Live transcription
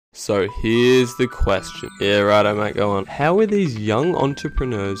So here's the question. Yeah, righto, mate, go on. How are these young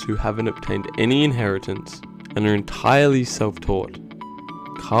entrepreneurs who haven't obtained any inheritance and are entirely self-taught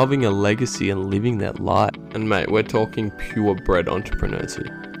carving a legacy and living their life? And mate, we're talking purebred entrepreneurs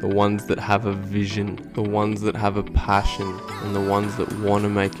here. The ones that have a vision, the ones that have a passion, and the ones that want to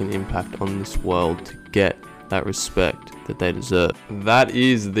make an impact on this world to get that respect that they deserve. That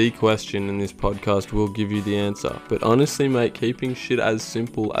is the question, and this podcast will give you the answer. But honestly, mate, keeping shit as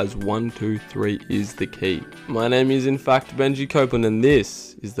simple as 1, 2, 3 is the key. My name is in fact Benji Copeland, and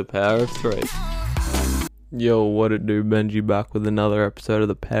this is the Power of 3. Yo, what it do, Benji, back with another episode of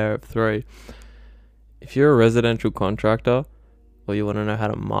the Power of 3. If you're a residential contractor, or you want to know how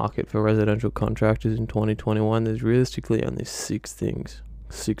to market for residential contractors in 2021, there's realistically only 6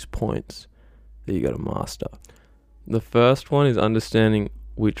 points that you got to master. The first one is understanding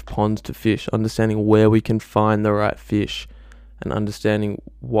which ponds to fish, understanding where we can find the right fish, and understanding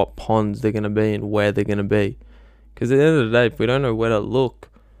what ponds they're going to be and where they're going to be. Because at the end of the day, if we don't know where to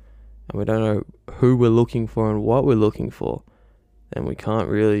look, and we don't know who we're looking for and what we're looking for, then we can't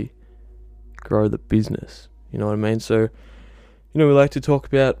really grow the business. You know what I mean? So, we like to talk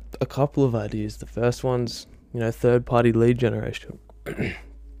about a couple of ideas. The first one's, third-party lead generation.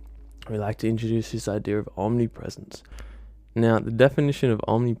 We like to introduce this idea of omnipresence. Now, the definition of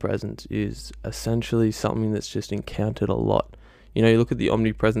omnipresence is essentially something that's just encountered a lot. You look at the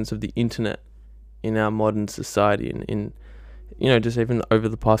omnipresence of the internet in our modern society and in just even over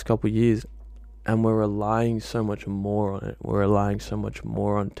the past couple of years, and we're relying so much more on it. We're relying so much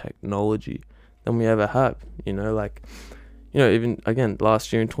more on technology than we ever have. Even again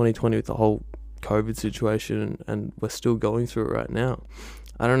last year in 2020 with the whole COVID situation, and we're still going through it right now.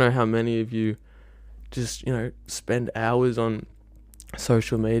 I don't know how many of you just, spend hours on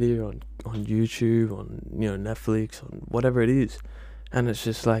social media, on YouTube, on, Netflix, on whatever it is. And it's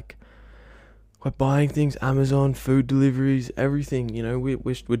just like, we're buying things, Amazon, food deliveries, everything,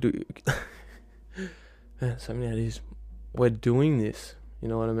 we're doing, man, so many ideas. We're doing this, you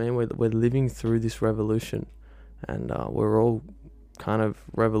know what I mean? We're living through this revolution, and we're all kind of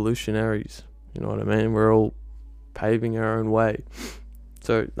revolutionaries, you know what I mean? We're all paving our own way.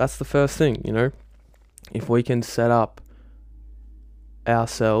 So that's the first thing, if we can set up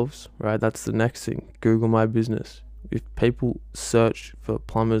ourselves, right, that's the next thing. Google My Business. If people search for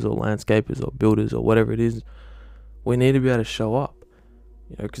plumbers or landscapers or builders or whatever it is, we need to be able to show up,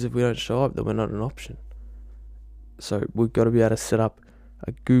 because if we don't show up, then we're not an option. So we've got to be able to set up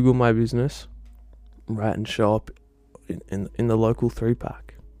a Google My Business, right, and show up in the local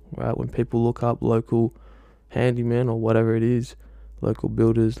 3-pack, right? When people look up local handyman or whatever it is, local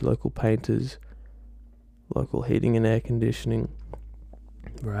builders, local painters, local heating and air conditioning,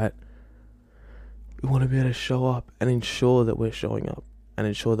 right? We want to be able to show up and ensure that we're showing up and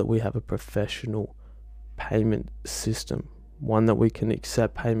ensure that we have a professional payment system, one that we can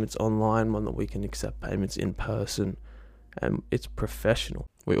accept payments online, one that we can accept payments in person, and it's professional.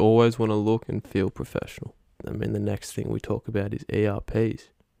 We always want to look and feel professional. I mean, the next thing we talk about is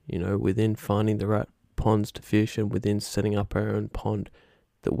ERPs, within finding the right ponds to fish and within setting up our own pond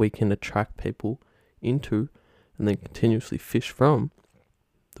that we can attract people into and then continuously fish from.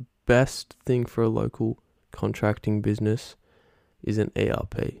 The best thing for a local contracting business is an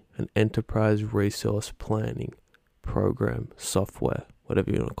ERP, an enterprise resource planning program, software,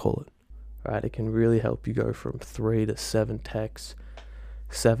 whatever you want to call it, right? It can really help you go from 3 to 7 techs,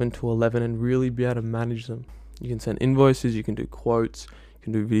 7 to 11, and really be able to manage them. You can send invoices, you can do quotes, you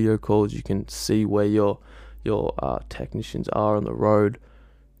can do video calls, you can see where your technicians are on the road.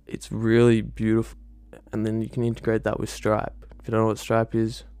 It's really beautiful. And then you can integrate that with Stripe. If you don't know what Stripe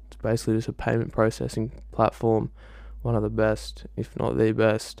is, it's basically just a payment processing platform, one of the best, if not the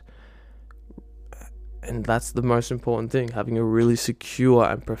best. And that's the most important thing, having a really secure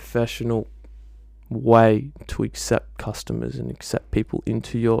and professional way to accept customers and accept people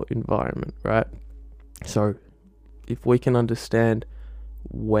into your environment, right? So if we can understand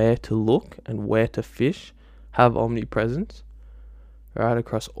where to look and where to fish, have omnipresence, right,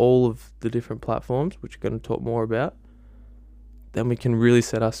 across all of the different platforms, which we're going to talk more about, then we can really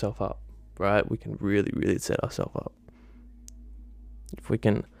set ourselves up, right? We can really set ourselves up. If we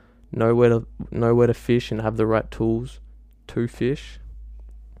can know where to fish and have the right tools to fish,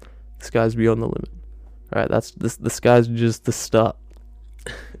 the sky's beyond the limit, right? The sky's just the start.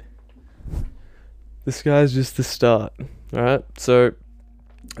 The sky's just the start, alright? So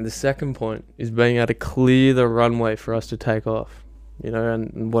the second point is being able to clear the runway for us to take off,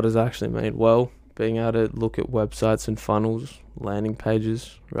 and what does that actually mean? Well, being able to look at websites and funnels, landing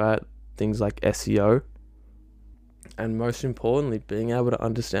pages, right? Things like SEO, And most importantly, being able to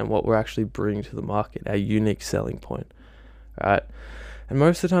understand what we're actually bringing to the market, our unique selling point, right? And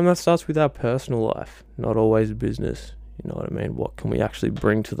most of the time that starts with our personal life, not always business. You know what I mean? What can we actually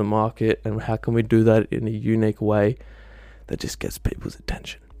bring to the market, and how can we do that in a unique way that just gets people's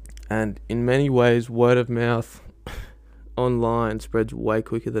attention? And in many ways, word of mouth online spreads way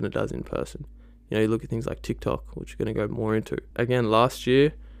quicker than it does in person. You know, you look at things like TikTok, which we're going to go more into. Again, last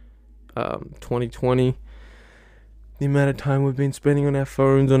year, 2020, the amount of time we've been spending on our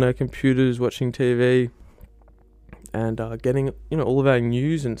phones, on our computers, watching TV, and getting, you know, all of our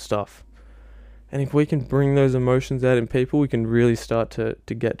news and stuff. And if we can bring those emotions out in people, we can really start to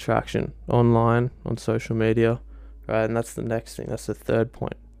get traction online, on social media, right? And that's the next thing. That's the third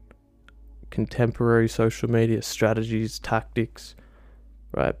point. Contemporary social media strategies, tactics,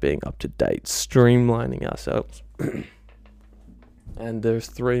 right? Being up to date, streamlining ourselves. And there's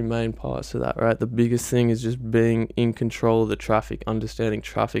three main parts to that, right? The biggest thing is just being in control of the traffic, understanding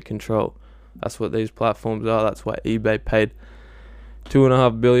traffic control. That's what these platforms are. That's why eBay paid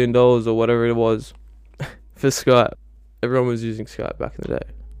 $2.5 billion or whatever it was for Skype. Everyone was using Skype back in the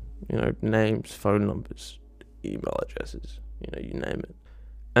day. You know, names, phone numbers, email addresses, you know, you name it.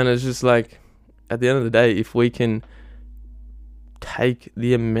 And it's just like, at the end of the day, if we can take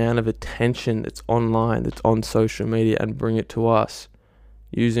the amount of attention that's online, that's on social media, and bring it to us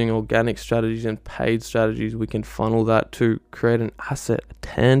using organic strategies and paid strategies, we can funnel that to create an asset, a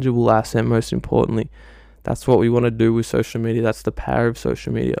tangible asset, most importantly. That's what we want to do with social media. That's the power of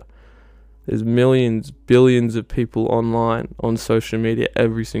social media. There's millions, billions of people online on social media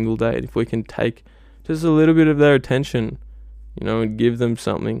every single day. And if we can take just a little bit of their attention, you know, and give them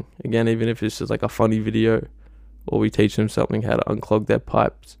something, again, even if it's just like a funny video, or we teach them something, how to unclog their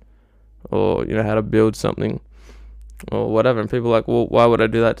pipes, or, you know, how to build something, or whatever. And people are like, well, why would I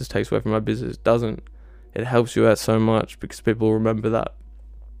do that? It just takes away from my business. It doesn't. It helps you out so much because people remember that.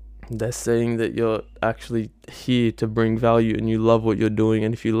 They're seeing that you're actually here to bring value and you love what you're doing.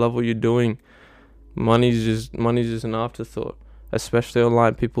 And if you love what you're doing, money's just an afterthought. Especially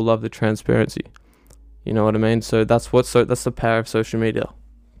online, people love the transparency. You know what I mean? So that's the power of social media.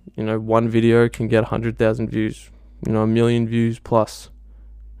 You know, one video can get 100,000 views, you know, 1 million views plus,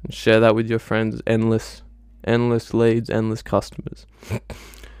 and share that with your friends. Endless leads, endless customers.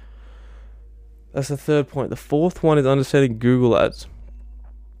 That's the third point. The fourth one is understanding Google ads.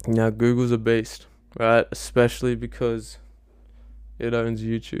 Now, Google's a beast, right? Especially because it owns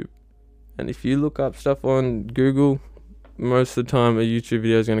YouTube. And if you look up stuff on Google, most of the time a YouTube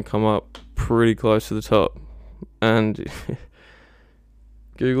video is going to come up pretty close to the top. And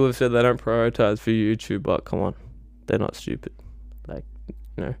Google have said they don't prioritize for YouTube, but come on, they're not stupid. Like,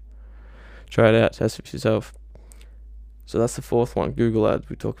 you know, try it out, test it for yourself. So that's the fourth one, Google ads.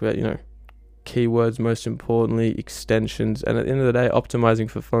 We talk about, you know, keywords, most importantly, extensions, and at the end of the day, optimizing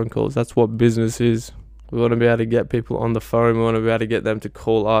for phone calls. That's what business is. We want to be able to get people on the phone. We want to be able to get them to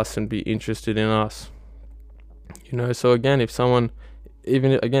call us and be interested in us. You know, so again, if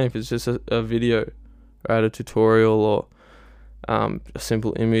it's just a video, right, a tutorial, or a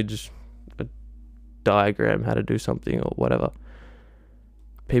simple image, a diagram, how to do something or whatever,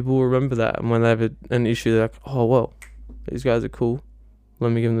 people will remember that. And when they have an issue, they're like, oh, well, these guys are cool.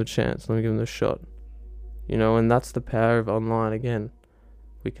 Let me give them the chance. Let me give them the shot. You know, and that's the power of online. Again,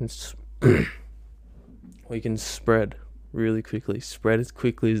 we can we can spread really quickly. Spread as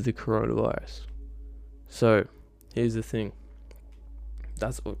quickly as the coronavirus. So, here's the thing.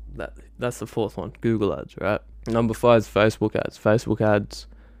 That's the fourth one, Google ads, right? Number 5 is Facebook ads. Facebook ads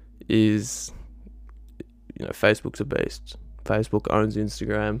is, you know, Facebook's a beast. Facebook owns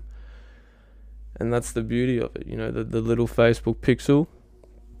Instagram. And that's the beauty of it. You know, the little Facebook pixel.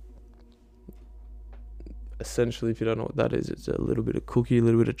 Essentially, if you don't know what that is, it's a little bit of cookie, a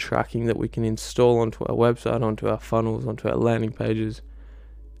little bit of tracking that we can install onto our website, onto our funnels, onto our landing pages.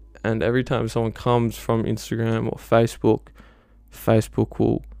 And every time someone comes from Instagram or Facebook,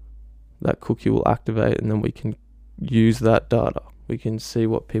 that cookie will activate, and then we can use that data. We can see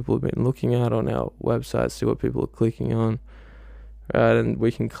what people have been looking at on our website, see what people are clicking on, right? And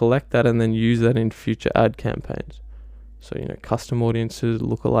we can collect that and then use that in future ad campaigns. So, you know, custom audiences,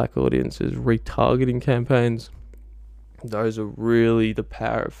 lookalike audiences, retargeting campaigns. Those are really the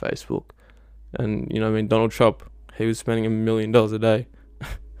power of Facebook. And, you know, I mean, Donald Trump, he was spending $1 million a day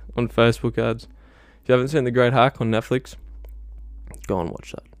on Facebook ads. If you haven't seen The Great Hack on Netflix, go and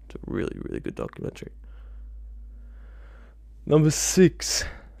watch that. It's a really, really good documentary. Number six,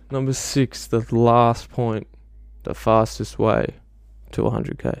 the last point, the fastest way to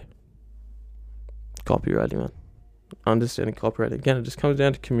 100K. Copywriting, man. Understanding copywriting. Again, it just comes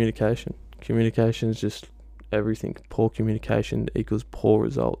down to communication. Communication is just everything. Poor communication equals poor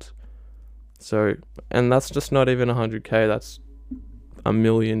results. So, and that's just not even 100K, that's a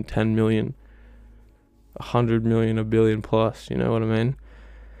million, 10 million, 100 million, a billion plus, you know what I mean?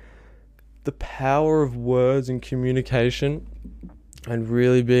 The power of words and communication and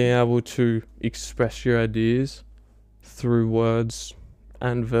really being able to express your ideas through words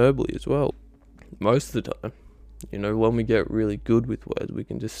and verbally as well. Most of the time, you know, when we get really good with words, we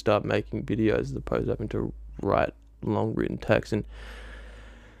can just start making videos as opposed to having to write long written text. And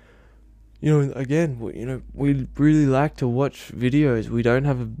you know, again, we really like to watch videos. We don't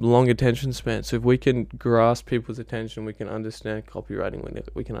have a long attention span. So if we can grasp people's attention, we can understand copywriting.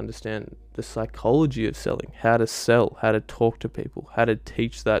 We can understand the psychology of selling, how to sell, how to talk to people, how to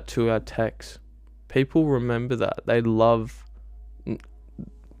teach that to our techs. People remember that. They love,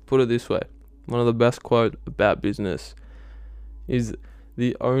 put it this way, one of the best quote about business is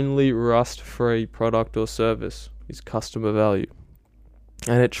the only rust-free product or service is customer value.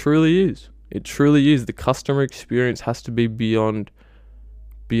 And it truly is. It truly is. The customer experience has to be beyond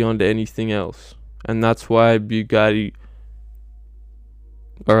anything else. And that's why Bugatti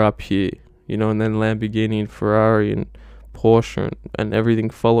are up here, you know, and then Lamborghini and Ferrari and Porsche and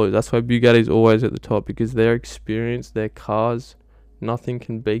everything follows. That's why Bugatti's always at the top, because their experience, their cars, nothing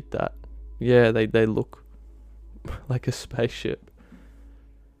can beat that. Yeah, they look like a spaceship.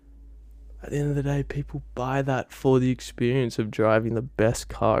 At the end of the day, people buy that for the experience of driving the best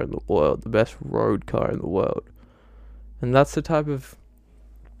car in the world, the best road car in the world. And that's the type of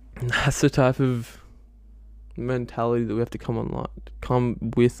mentality that we have to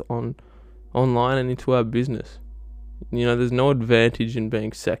come with online and into our business. You know, there's no advantage in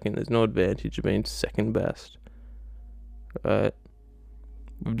being second. There's no advantage in being second best. Right?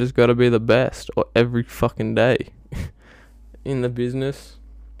 We've just got to be the best every fucking day in the business.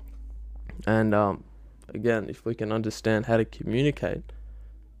 And again, if we can understand how to communicate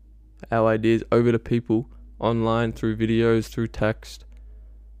our ideas over to people online, through videos, through text,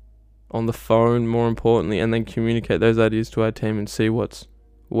 on the phone, more importantly, and then communicate those ideas to our team and see what's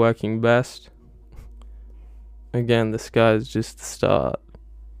working best. Again, the sky is just the start.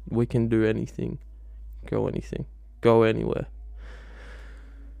 We can do anything, go anywhere.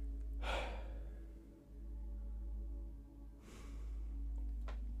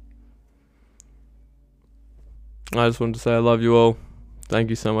 I just wanted to say I love you all. Thank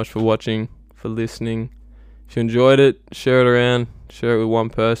you so much for watching, for listening. If you enjoyed it, share it around. Share it with one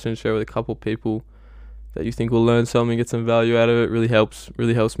person. Share it with a couple people that you think will learn something, get some value out of it. Really helps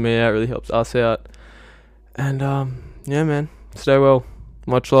me out. Really helps us out. And yeah, man. Stay well.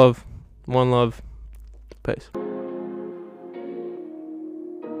 Much love. One love. Peace.